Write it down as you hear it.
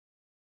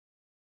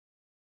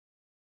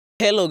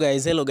Hello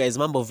guys,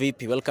 mambo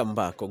vipi? Welcome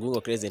back.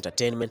 Ogungo Crazy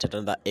Entertainment at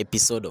another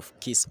episode of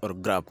Kiss or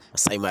Grab,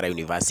 Maasai Mara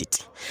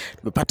University.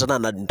 Tumepatana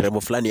na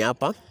ndremo fulani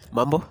hapa.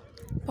 Mambo?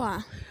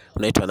 Poa.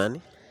 Unaitwa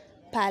nani?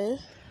 Pal.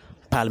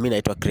 Mimi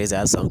naitwa Crazy. I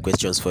have some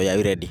questions for you. Are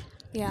you ready?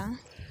 Yeah.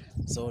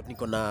 So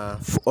niko na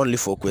only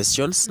 4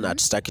 questions, na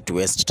tutaki to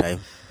waste time.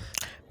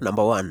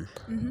 Number 1.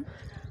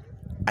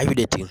 Are you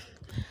dating?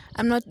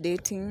 I'm not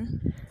dating.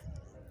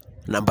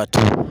 Number 2.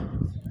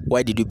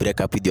 Why did you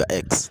break up with your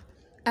ex?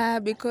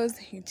 Because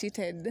he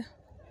cheated.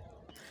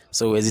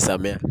 So wezi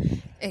samea?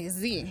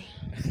 Z.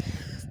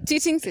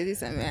 Cheating siwezi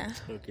samea.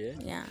 Okay.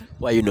 Yeah.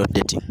 Why are you not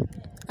dating?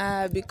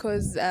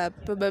 Because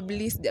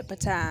probably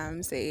sijapata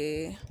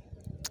mse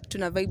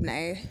tuna vibe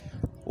nae.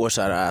 What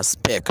are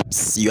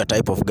aspects your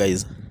type of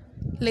guys?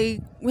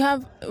 Like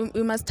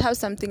we must have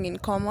something in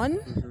common.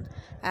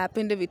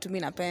 Pende vitu mimi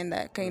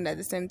napenda, kind of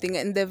the same thing,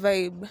 and the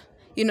vibe.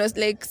 You know,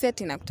 like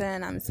setting nakutana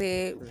na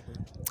mse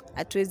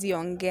hatuwezi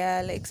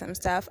ongea, like some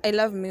stuff. I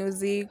love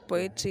music,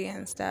 poetry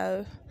and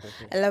stuff.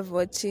 I love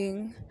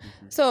watching.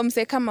 So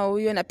mse kama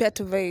huyo na pia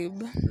tu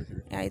vibe.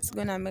 Yeah, it's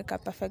gonna make a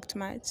perfect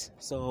match.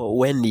 So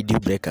when did you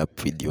break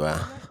up with your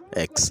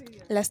ex?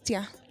 Last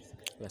year.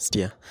 Last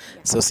year.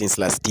 Yeah. So since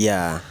last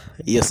year,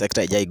 hiyo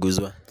sector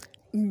haijaiguzwa?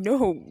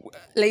 No.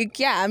 Like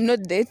yeah, I'm not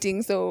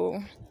dating,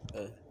 so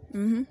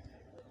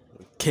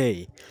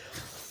Okay.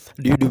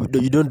 You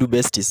don't do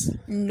besties?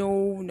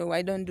 No,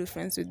 I don't do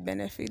friends with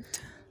benefit.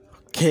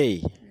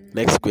 Okay.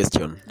 Next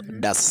question.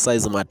 Does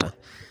size matter?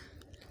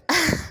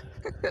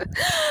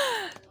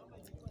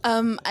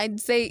 I'd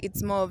say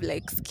it's more of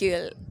like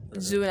skill.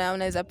 Juu na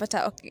unaweza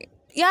pata okay.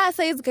 Yeah,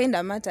 size kind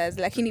of matters,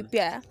 lakini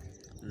pia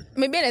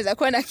maybe anaweza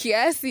kuwa na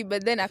kiasi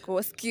but then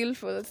ako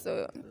skillful,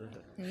 so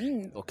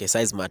Okay,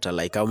 size matter,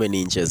 like how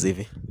many inches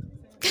hivi?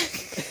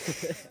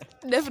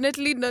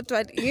 definitely not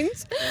 1 inch.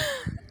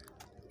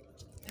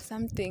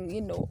 Something,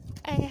 you know.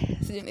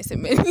 Sijui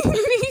niseme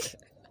nini.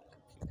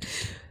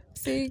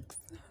 6.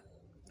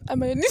 I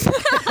mean,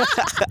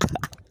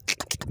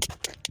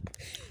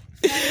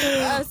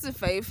 also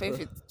 5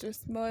 it's too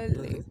small.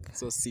 Like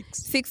So 6.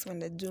 6 when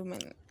the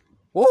German.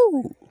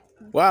 Woo!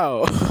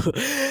 Wow.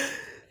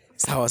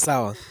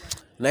 Sawa.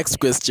 Next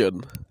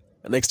question.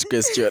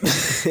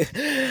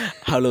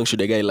 How long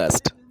should a guy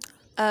last?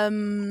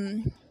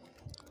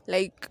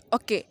 Like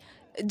okay,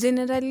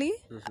 generally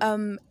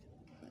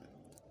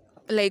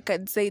like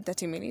I'd say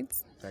 30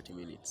 minutes. 30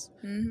 minutes.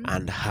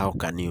 And how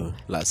can you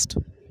last?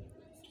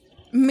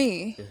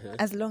 Me,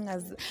 as long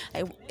as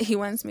he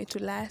wants me to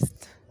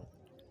last.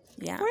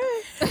 Yeah.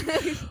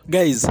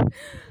 Guys,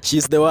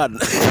 she's the one.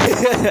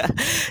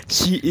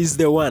 She is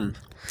the one.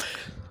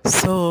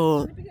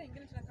 So,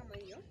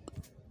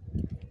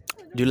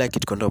 do you like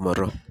it condom or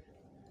raw?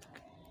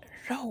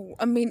 Raw.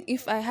 I mean,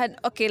 if I had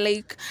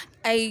like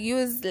I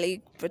use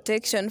like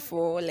protection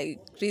for like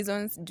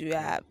reasons due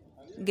to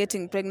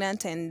getting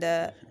pregnant and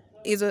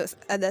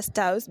other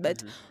stuff,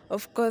 but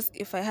of course,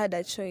 if I had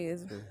a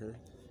choice,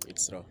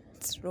 It's raw.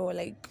 it's raw.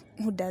 Like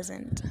who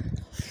doesn't?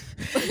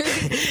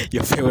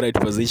 Your favorite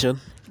position?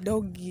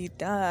 Doggy.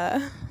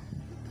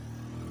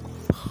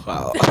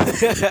 Wow.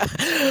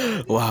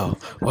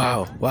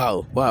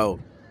 Wow.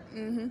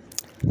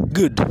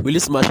 Good. Will you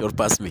smash or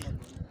pass me?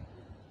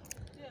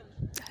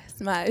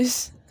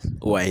 Smash.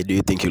 Why do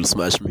you think you'll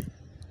smash me?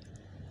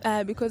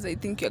 Because I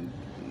think you're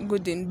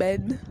good in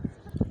bed.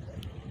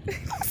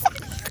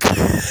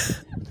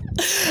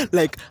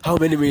 Like, how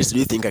many minutes do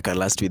you think I can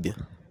last with you?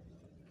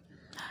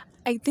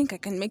 I think I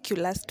can make you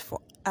last for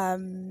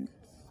an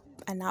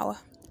hour.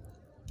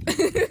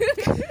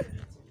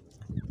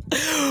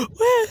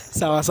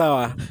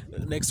 Sawa.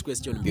 Next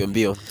question,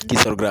 mbio.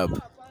 Kiss or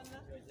grab?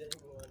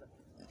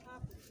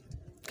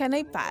 Can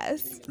I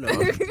pass? No,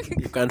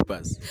 you can't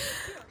pass.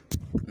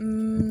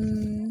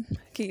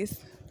 Kiss.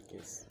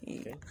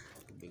 Okay.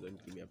 You're going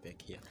to give me a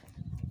peck here.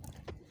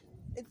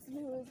 It's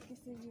me who's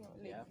kissing you.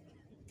 Yeah.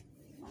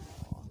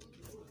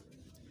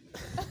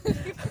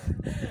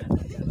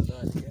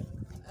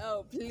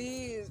 Oh,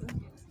 please.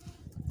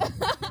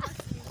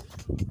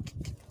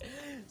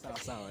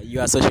 Sawa.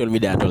 Your social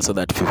media handle so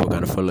that people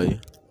can follow you.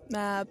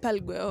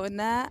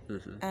 Palgueona,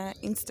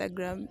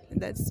 Instagram.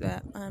 That's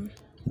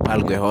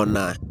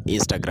Palguehona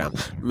Instagram.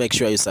 Make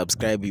sure you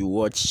subscribe, you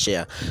watch,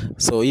 share.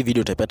 So if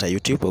video utapata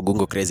YouTube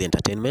Ogungo Crazy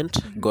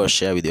Entertainment, go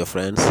share with your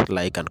friends,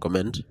 like and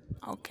comment.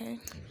 okay.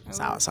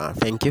 Sawa.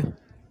 Thank you.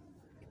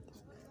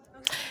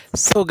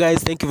 So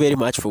guys, thank you very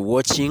much for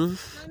watching.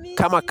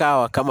 Kama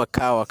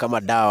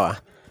dawa.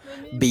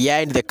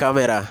 Behind the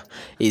camera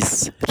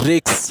is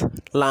Rix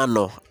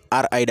Lano,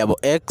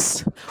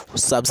 RIXX.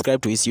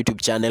 Subscribe to his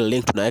YouTube channel.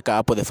 Link tunaweka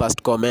hapo, the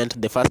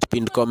first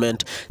pinned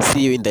comment.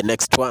 See you in the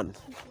next one.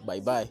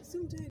 Bye.